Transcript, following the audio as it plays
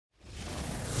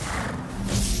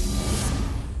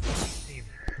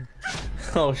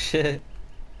Oh shit.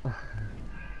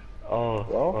 Oh,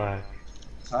 Well, what?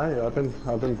 hi, I've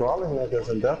been brawling niggas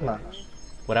in deathmatch.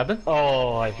 What happened?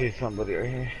 Oh, I see somebody right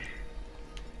here.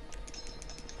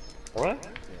 What?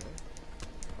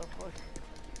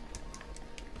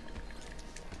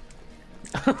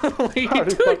 What are you How do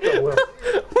you fuck doing? up, Will?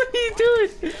 What are you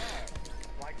doing?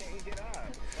 Why can't he get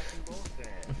up? Fucking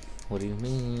bullshit. What do you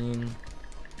mean?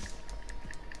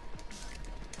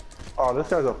 Oh, this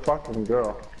guy's a fucking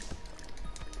girl.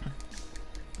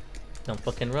 Don't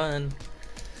fucking run.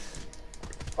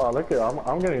 Oh, look at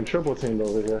I'm getting triple teamed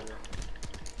over here.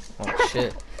 Oh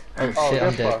shit. Oh Oh, shit, I'm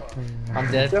get dead. fucked.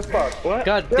 I'm dead. Get fucked. What?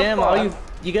 God Get damn, all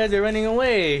fucked. you guys are running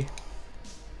away.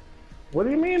 What do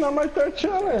you mean? I'm right there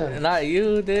chilling. Not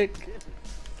you, Dick.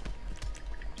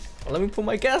 Let me put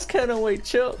my gas can away,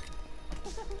 chill.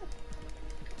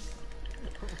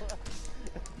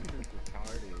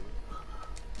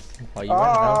 Why you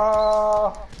running now?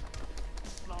 Ah,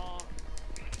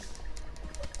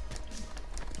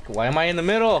 Why am I in the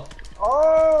middle?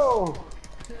 oh,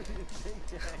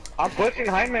 I'm pushing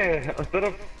Jaime instead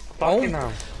of fucking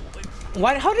him.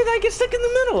 Why? How did I get stuck in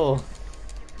the middle?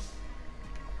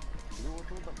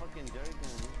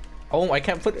 Oh, I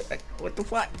can't put it. What the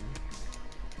fuck?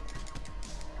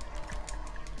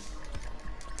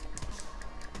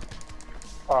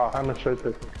 oh, I'm a straight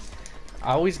pick.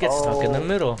 I always get stuck in the Oh.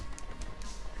 middle.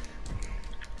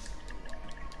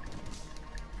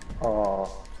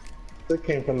 Oh, it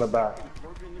came from the back.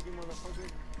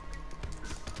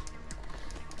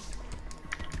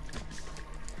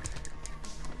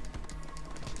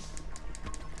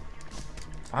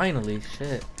 Finally,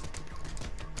 shit.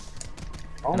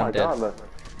 Oh And I'm my dead. god, look.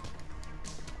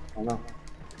 I know.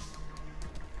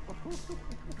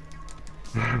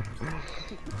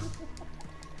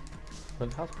 Where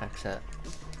the health pack's at?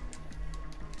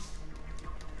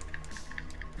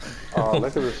 Oh, look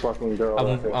at this fucking girl.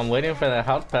 right here. I'm waiting for the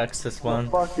health packs to spawn.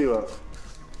 Fuck you up.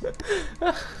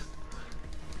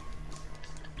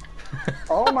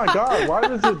 Oh my god, why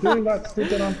is it doing that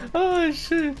stupid on? Oh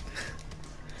shit.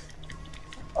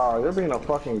 Oh, you're being a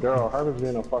fucking girl. Harvey's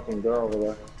being a fucking girl over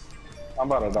there. I'm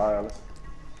about to die, Alex.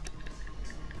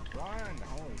 Run!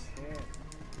 Holy shit.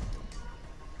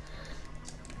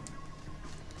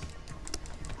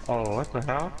 Oh, what the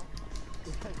hell?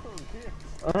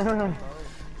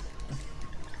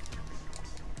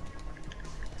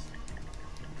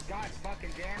 God fucking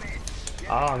damn it!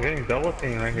 Oh, I'm getting double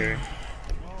teamed right here.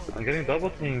 I'm getting double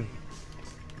teamed.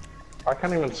 I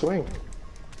can't even swing.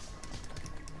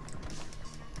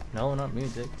 No, not me,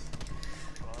 Dick.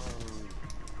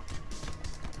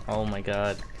 Oh my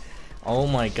god. Oh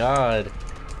my god.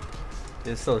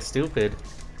 It's so stupid.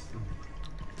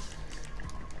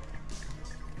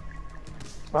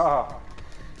 Ah,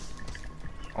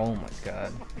 Oh my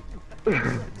god.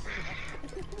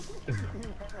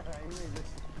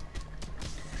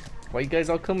 Why you guys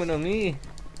all coming to me?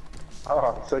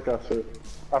 oh, sick ass shit.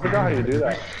 I forgot how you do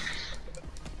that.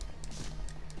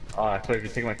 Oh, I thought you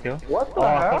could take my kill? What the Oh,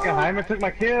 hell? fucking Jaime took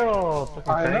my kill!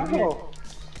 Fucking I thank you. know.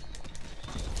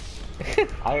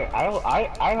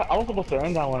 I was supposed to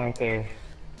end that one right there.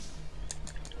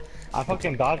 I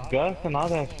fucking dodged Gus and all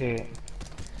that shit.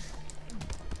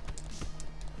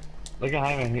 Look at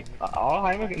Jaime. All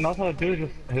Jaime knows how to do is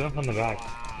just hit him from the back.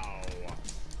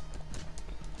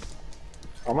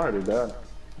 I'm already dead.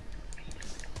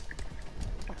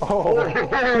 Oh,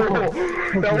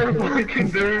 That was fucking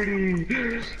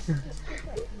dirty.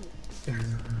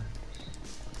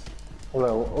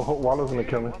 Wallow's gonna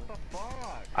kill me.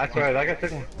 I swear, that guy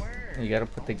took my. You gotta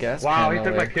put the gas Wow, can he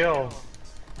took away. my kill.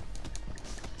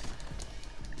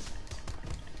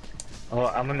 Oh,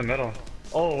 I'm in the middle.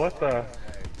 Oh, what the?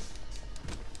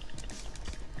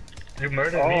 You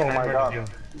murdered me Oh and I my murdered god. you.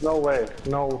 No way.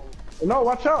 No. No,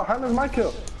 watch out. Jaime's my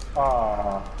kill.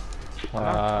 Ah. I'm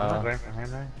not going for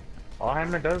Jaime. All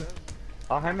Jaime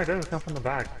does is come from the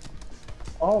back.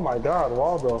 Oh my god,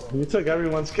 Waldo. You took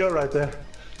everyone's kill right there.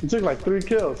 You took like 3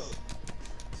 kills.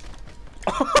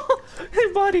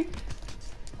 His body.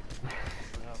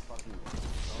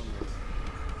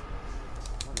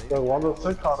 The Waldo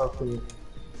sick caught up to me.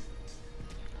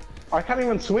 I can't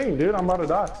even swing, dude. I'm about to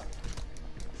die.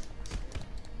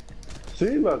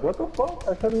 See, look, what the fuck?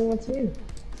 I couldn't even swing.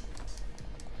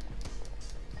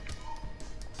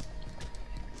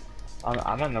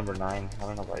 I'm at number 9. I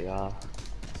don't know about y'all.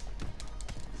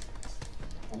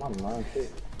 I'm on 9 too.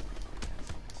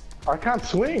 I can't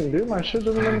swing, dude. My shit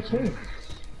doesn't let me swing.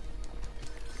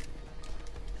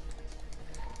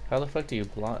 How the fuck do you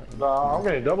block? Nah, I'm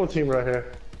getting double teamed right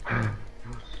here.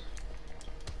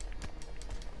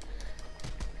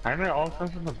 Jaime all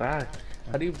comes from the back.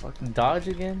 How do you dodge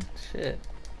again? Shit.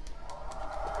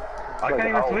 I can't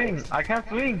even swing. I can't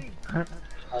swing.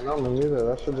 I know, me neither.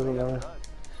 That shit doesn't matter.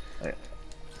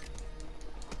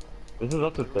 This is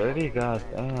up to 30? God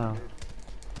damn.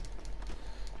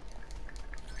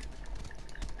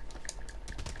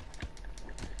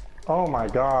 Oh my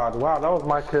god. Wow, that was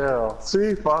my kill.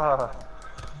 See, fuck.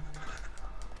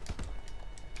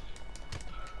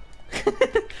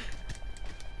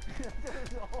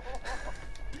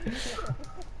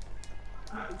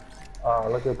 Oh,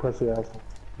 look at pussy ass.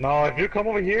 No, if you come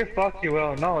over here, fuck you,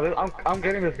 Will. No, I'm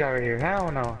getting this guy right here.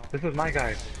 Hell no. This is my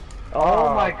guy.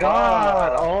 Oh my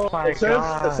god. Oh my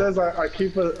god. It says I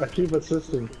keep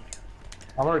assisting.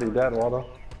 I'm already dead, Waldo.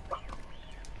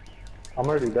 I'm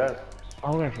already dead.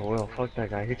 I'm going for Will. Fuck that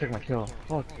guy. He took my kill.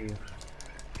 Fuck you.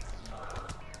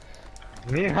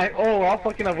 Me and oh, I'm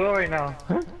fucking up Will right now.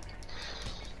 Oh,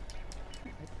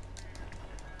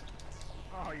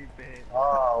 you bitch.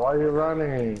 Oh, why are you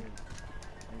running?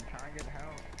 I'm trying to get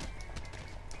help.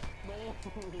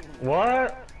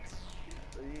 What?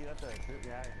 You got the,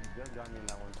 yeah, you just got me in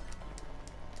that one.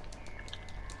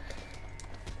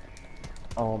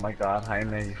 Oh my god,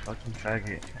 Jaime, you fucking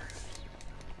faggot.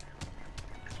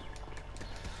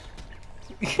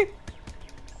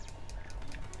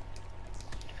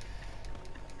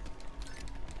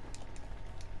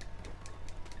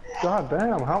 God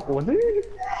damn, how was he?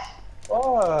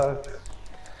 Fuck.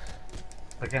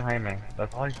 Look at Jaime.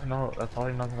 That's all you know. That's all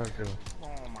he knows how to do. Oh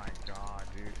my god,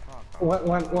 dude. Fuck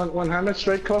off. When Hannah's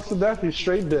straight close to death, he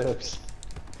straight dips.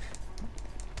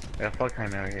 Yeah, fuck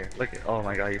Jaime over here. Look at. Oh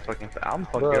my god, you fucking. I'm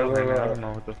fucking Bro, up, bro, Jaime. bro. I don't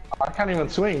know what the. I can't even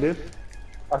swing, dude.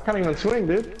 I can't even swing,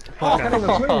 dude. I can't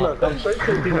even swing, look. I'm straight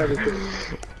taking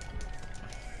everything.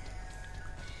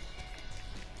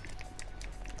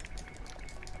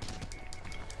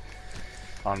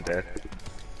 I'm dead.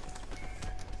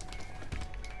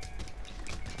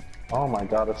 Oh my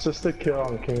god, assisted kill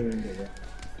on King.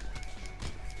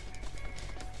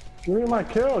 Give me my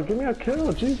kill, give me a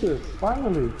kill, Jesus,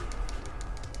 finally.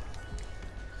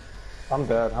 I'm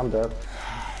dead, I'm dead.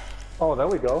 Oh, there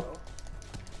we go.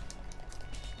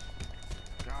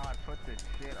 God, put this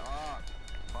shit up.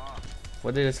 Fuck.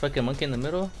 What did this fucking monkey in the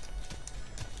middle?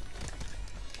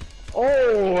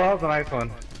 Oh, that was a nice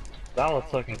one. That was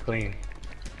fucking clean.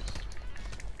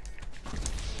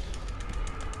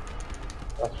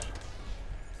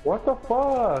 What the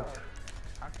fuck?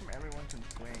 How come everyone can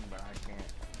swing, but I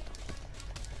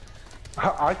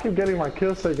can't? I keep getting my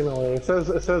kills taken away. It says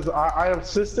I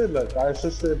assisted, look, I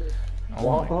assisted. Oh my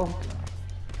Waldo. Dude,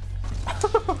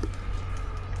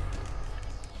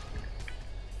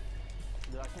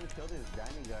 I can't kill this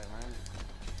Danny guy, man.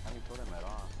 I haven't killed him at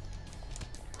all.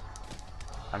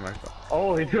 I'm right.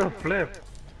 Oh, he did a flip.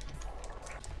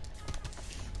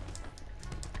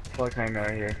 Fuck Jaime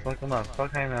right here. Fuck him up.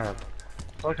 Fuck Jaime up.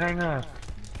 Fuck Jaime up.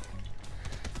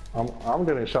 I'm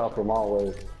getting shot from all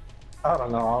ways. I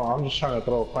don't know, I'm just trying to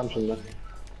throw a punch in there.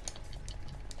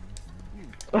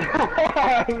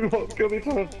 We both killed each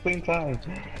other at the same time.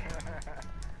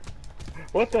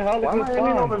 What the hell Why is am I this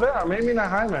aiming bomb? over there? I'm aiming at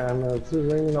High Man. It's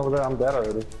just aiming over there, I'm dead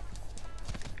already.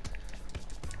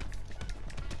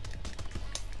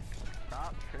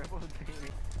 Stop triple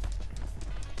teaming.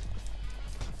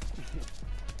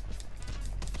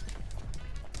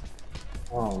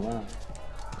 Oh man.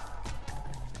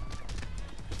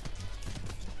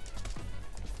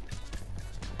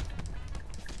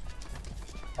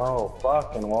 Oh,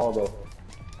 fucking Waldo. Oh,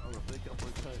 the big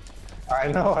uppercut. I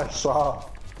know, I saw.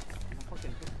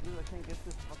 Fucking, dude, I can't get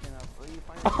this fucking up. Where you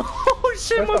find Oh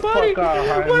shit, Get my the body! fuck out,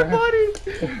 Jaime. My body!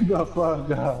 The fuck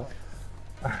out.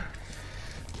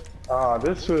 Ah,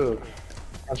 this fool.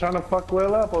 I'm trying to fuck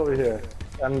Will up over here.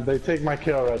 And they take my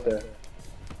kill right there. I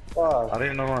Fuck. don't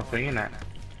even know what I'm swinging at.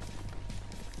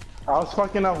 I was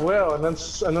fucking up Will, and then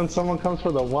someone comes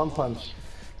for the one punch.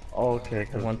 Oh, okay,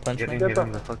 cause One punch getting man? hit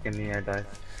in the fucking knee, I died.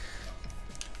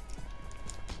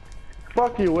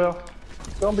 Fuck you, Will.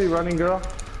 Don't be running, girl.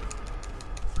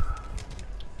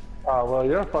 Ah, well,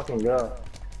 you're a fucking girl.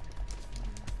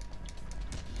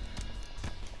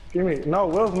 Give me. No,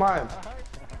 Will's mine.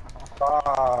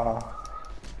 Ah.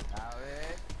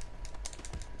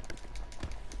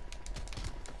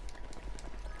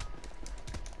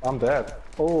 I'm dead.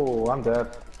 Oh, I'm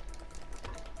dead.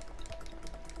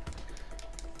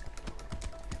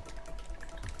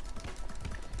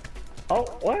 Oh,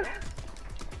 what?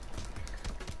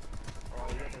 Oh,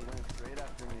 yeah, they went straight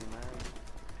after me, man.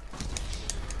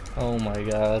 Oh my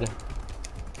god.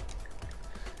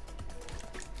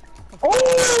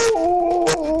 Oh!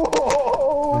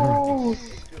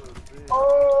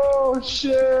 Oh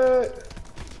shit!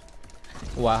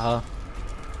 Wow.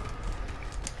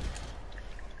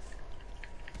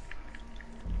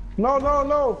 No, no,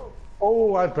 no.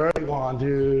 Oh, I barely won,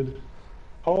 dude.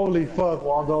 Holy fuck,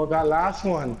 Waldo, that last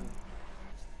one.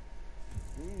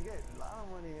 You get a lot of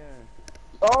money here.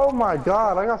 Oh my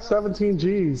god, I got 17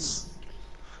 G's.